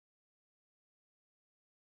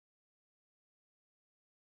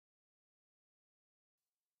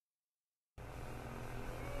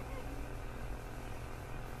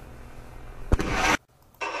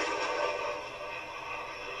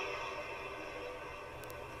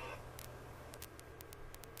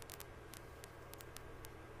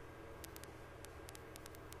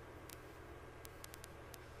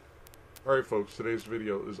Alright folks, today's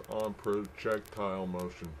video is on projectile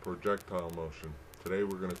motion. Today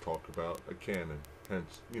we're going to talk about a cannon,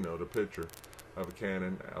 hence, the picture of a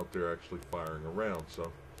cannon out there actually firing a round.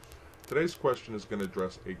 So today's question is going to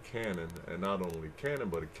address a cannon, and not only a cannon,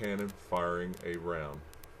 but a cannon firing a round.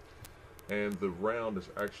 And the round is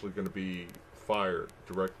actually going to be fired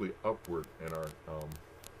directly upward in our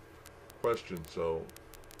question. So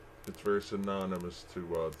it's very synonymous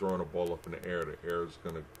to throwing a ball up in the air. The air is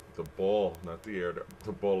going to, the ball, not the air,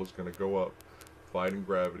 the ball is going to go up, fighting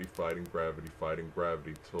gravity,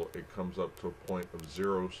 till it comes up to a point of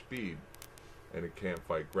zero speed, and it can't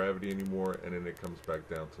fight gravity anymore, and then it comes back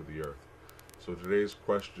down to the earth. So today's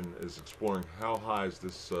question is exploring how high is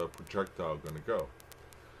this projectile going to go.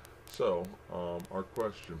 So our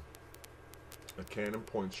question: a cannon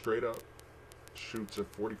points straight up, shoots a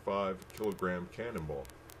 45-kilogram cannonball.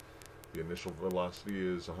 The initial velocity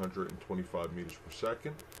is 125 meters per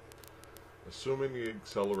second. Assuming the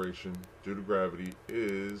acceleration due to gravity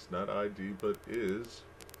is, not ID, but is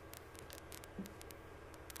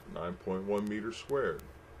 9.1 meters squared.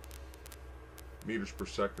 Meters per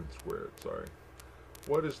second squared, sorry.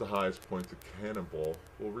 What is the highest point the cannonball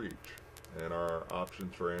will reach? And our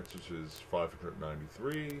options for answers is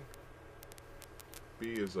 593, B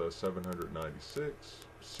is 796,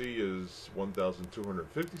 C is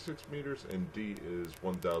 1,256 meters, and D is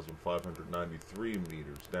 1,593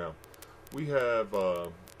 meters. Now, we have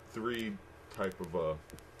three type of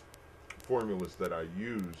formulas that I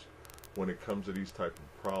use when it comes to these type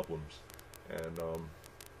of problems, and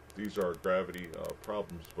these are gravity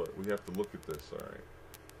problems, but we have to look at this. All right,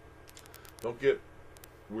 don't get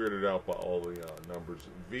weirded out by all the numbers.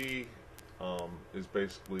 V is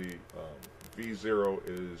basically V0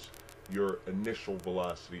 is your initial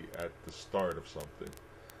velocity at the start of something,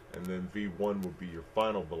 and then V1 would be your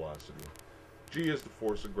final velocity. G is the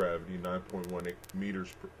force of gravity, 9.8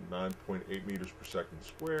 meters per second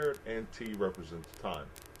squared, and T represents time.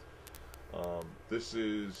 This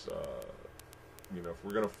is, if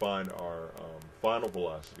we're going to find our final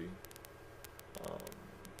velocity,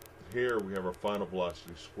 here we have our final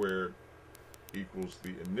velocity squared equals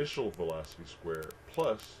the initial velocity squared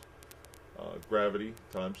plus gravity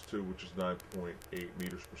times 2, which is 9.8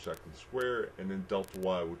 meters per second squared, and then delta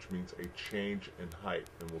y, which means a change in height,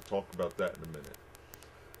 and we'll talk about that in a minute.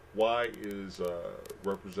 Y is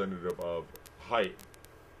representative of height,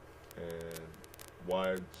 and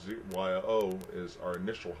y0 is our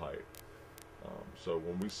initial height. So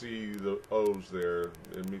when we see the O's there,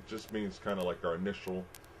 it just means kind of like our initial.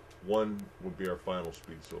 1 would be our final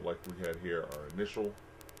speed. So like we had here, our initial,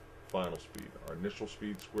 final speed. Our initial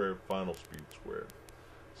speed squared, final speed squared.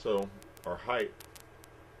 So our height,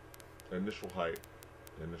 initial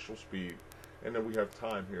speed, and then we have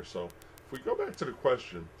time here. So if we go back to the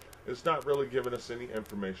question, it's not really giving us any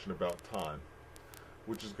information about time,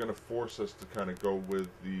 which is going to force us to kind of go with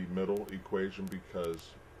the middle equation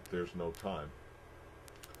because there's no time.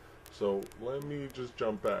 So let me just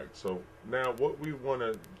jump back. So now what we want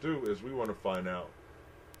to do is we want to find out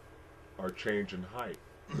our change in height,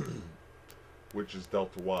 which is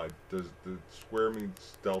delta y. The square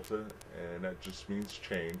means delta, and that just means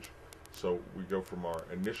change. So we go from our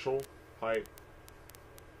initial height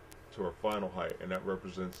to our final height, and that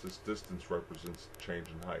represents, this distance represents change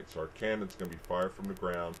in height. So our cannon's going to be fired from the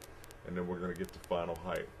ground, and then we're going to get the final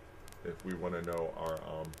height if we want to know our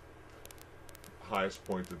highest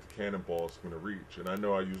point that the cannonball is going to reach. And I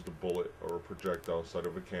know I used a bullet or a projectile instead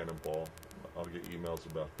of a cannonball. I'll get emails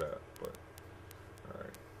about that, but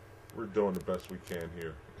alright, we're doing the best we can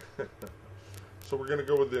here. So we're going to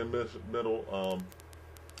go with the middle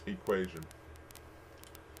equation.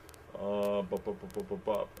 I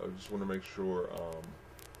just want to make sure.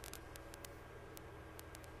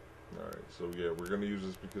 Alright, so yeah, we're going to use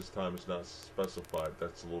this because time is not specified.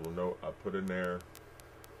 That's a little note I put in there,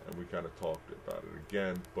 and we kind of talked about it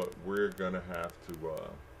again, but we're going to have to,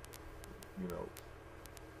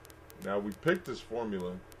 now we picked this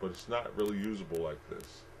formula, but it's not really usable like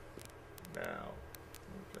this. Now,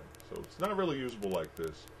 okay, so it's not really usable like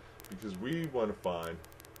this because we want to find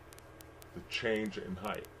the change in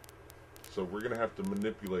height. So we're going to have to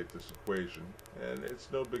manipulate this equation, and it's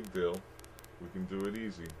no big deal. We can do it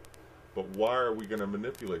easy. But why are we going to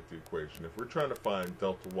manipulate the equation? If we're trying to find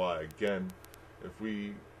delta y, again,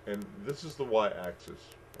 and this is the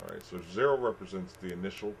y-axis, all right? So 0 represents the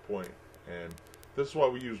initial point, and this is why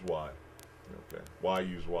we use y. Okay, why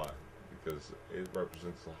use y? Because it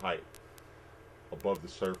represents the height above the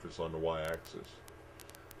surface on the y-axis.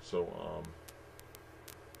 So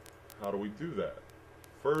how do we do that?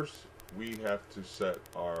 First, we have to set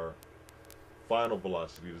our final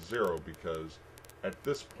velocity to 0, because at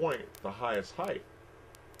this point, the highest height,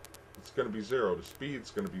 it's going to be 0. The speed's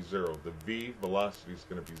going to be 0. The v velocity is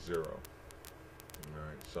going to be 0.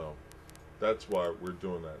 Alright, so that's why we're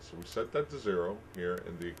doing that. So we set that to 0 here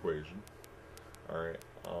in the equation. Alright,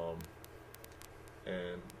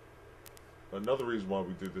 and another reason why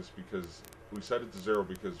we do this, because we set it to 0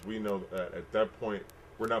 because we know that at that point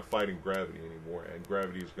we're not fighting gravity anymore, and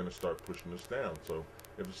gravity is going to start pushing us down. So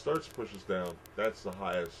if it starts to push us down, that's the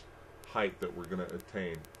highest height that we're going to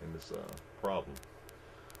attain in this problem.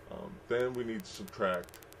 Then we need to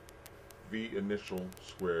subtract v initial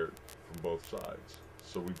squared from both sides.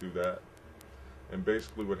 So we do that, and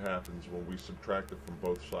basically what happens when we subtract it from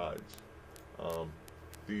both sides,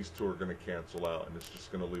 these two are going to cancel out, and it's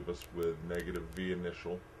just going to leave us with negative v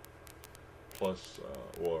initial plus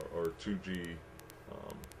or 2g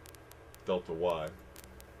delta y.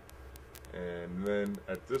 And then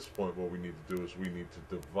at this point what we need to do is we need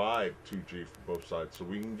to divide 2g from both sides, so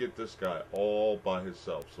we can get this guy all by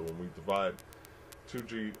himself. So when we divide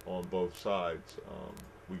 2g on both sides,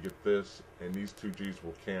 we get this, and these 2g's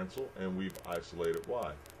will cancel, and we've isolated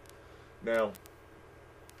y. Now,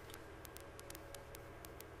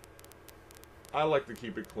 I like to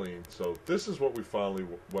keep it clean, so this is what we finally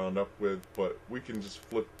wound up with, but we can just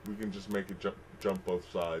make it jump both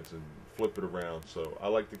sides and flip it around. So I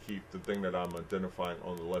like to keep the thing that I'm identifying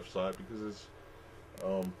on the left side, because as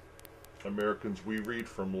Americans, we read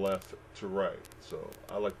from left to right, so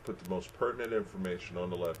I like to put the most pertinent information on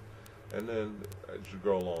the left, and then as you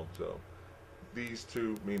go along. So these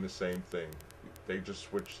two mean the same thing, they just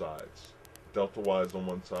switch sides. Delta y is on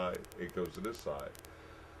one side, it goes to this side.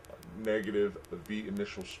 Negative v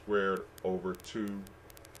initial squared over 2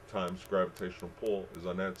 times gravitational pull is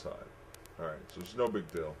on that side. Alright, so it's no big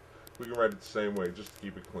deal. We can write it the same way just to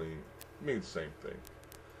keep it clean. It means the same thing.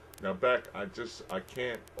 Now back, I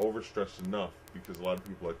can't overstress enough, because a lot of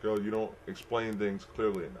people are like, oh, you don't explain things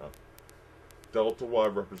clearly enough. Delta y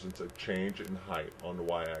represents a change in height on the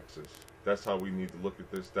y-axis. That's how we need to look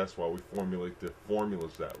at this. That's why we formulate the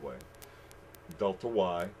formulas that way. Delta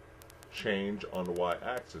y, change on the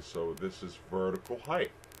y-axis, so this is vertical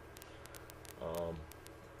height.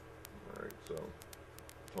 Alright, so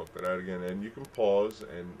talk that out again, and you can pause,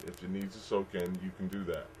 and if you need to soak in, you can do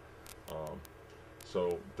that.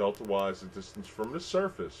 So delta y is the distance from the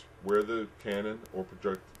surface where the cannon or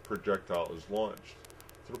projectile is launched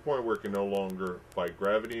to the point where it can no longer fight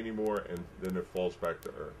gravity anymore, and then it falls back to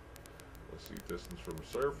Earth. Let's see, distance from the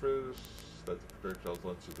surface that the projectile is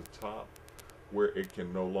launched to the top where it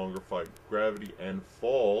can no longer fight gravity and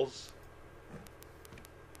falls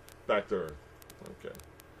back to Earth. Okay.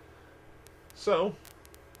 So,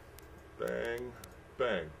 bang,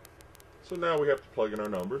 bang. So now we have to plug in our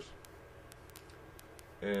numbers.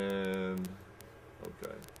 And,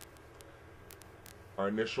 okay. Our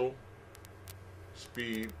initial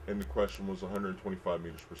speed in the question was 125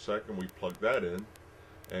 meters per second. We plugged that in,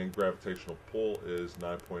 and gravitational pull is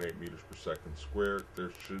 9.8 meters per second squared.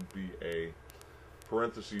 There should be a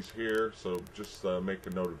parentheses here, so just make a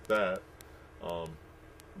note of that.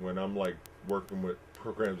 When I'm like working with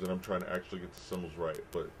programs and I'm trying to actually get the symbols right,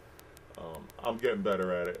 but I'm getting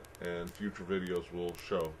better at it, and future videos will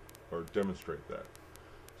show or demonstrate that.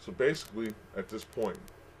 So basically, at this point,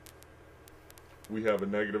 we have a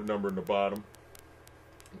negative number in the bottom.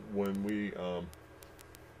 When we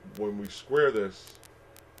square this,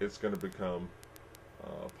 it's going to become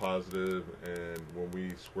positive, and when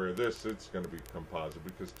we square this, it's going to become positive,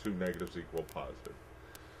 because 2 negatives equal positive.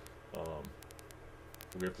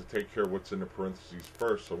 We have to take care of what's in the parentheses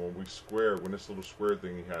first, so when we square, when this little square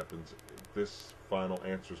thing happens, this final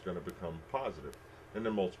answer is going to become positive, and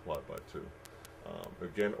then multiplied by 2.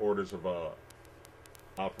 Again, orders of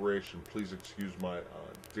operation, please excuse my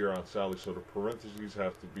dear Aunt Sally, so the parentheses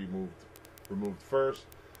have to be removed first.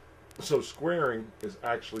 So squaring is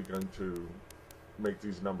actually going to make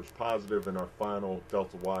these numbers positive, and our final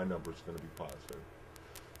delta y number is going to be positive.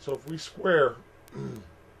 So if we square,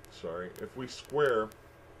 if we square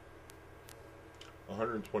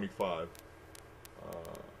 125,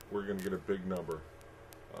 we're going to get a big number,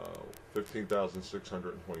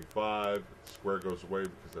 15,625. Square goes away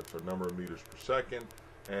because that's our number of meters per second.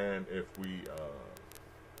 And if we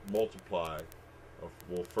multiply,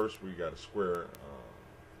 well, first we got to square.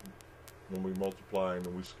 When we multiply and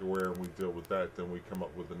then we square and we deal with that, then we come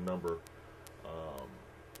up with a number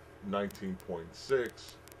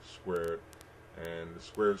 19.6 squared, and the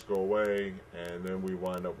squares go away, and then we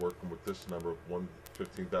wind up working with this number,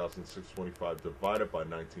 15,625 divided by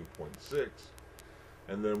 19.6,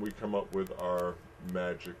 and then we come up with our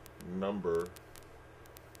magic number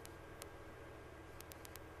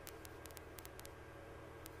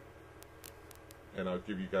and I'll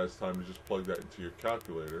give you guys time to just plug that into your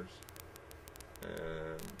calculators.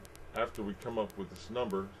 And after we come up with this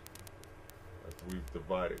number, after we've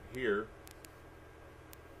divided here,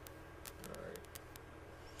 alright,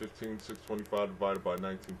 15,625 divided by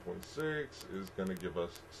 19.6 is going to give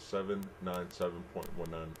us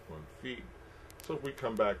 797.191 feet. So if we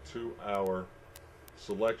come back to our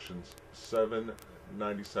selections,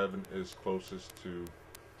 797 is closest to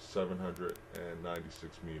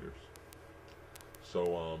 796 meters.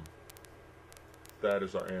 So that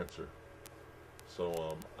is our answer.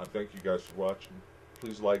 So I thank you guys for watching.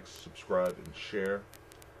 Please like, subscribe, and share.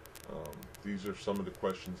 These are some of the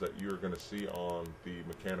questions that you're going to see on the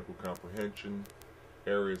mechanical comprehension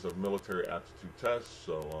areas of military aptitude tests.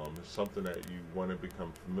 So it's something that you want to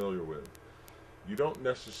become familiar with. You don't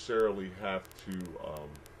necessarily have to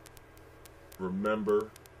remember,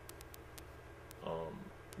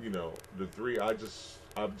 you know, the three. I've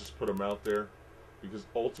just put them out there because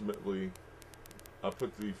ultimately I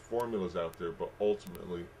put the formulas out there, but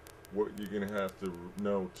ultimately what you're going to have to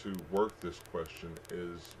know to work this question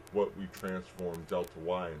is what we transform delta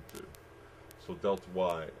y into. So delta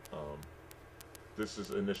y, this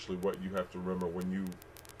is initially what you have to remember when you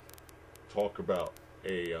talk about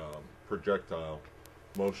a projectile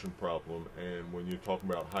motion problem, and when you're talking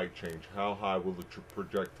about height change, how high will the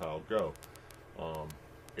projectile go?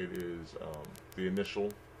 It is the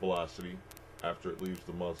initial velocity after it leaves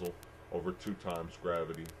the muzzle over 2 times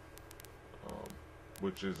gravity,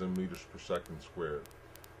 which is in meters per second squared.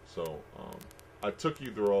 So I took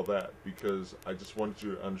you through all that because I just wanted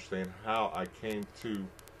you to understand how I came to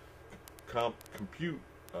compute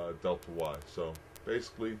delta y. So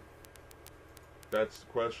basically, that's the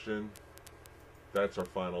question. That's our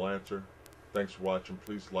final answer. Thanks for watching.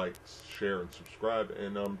 Please like, share, and subscribe,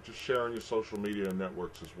 and just share on your social media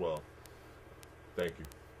networks as well. Thank you.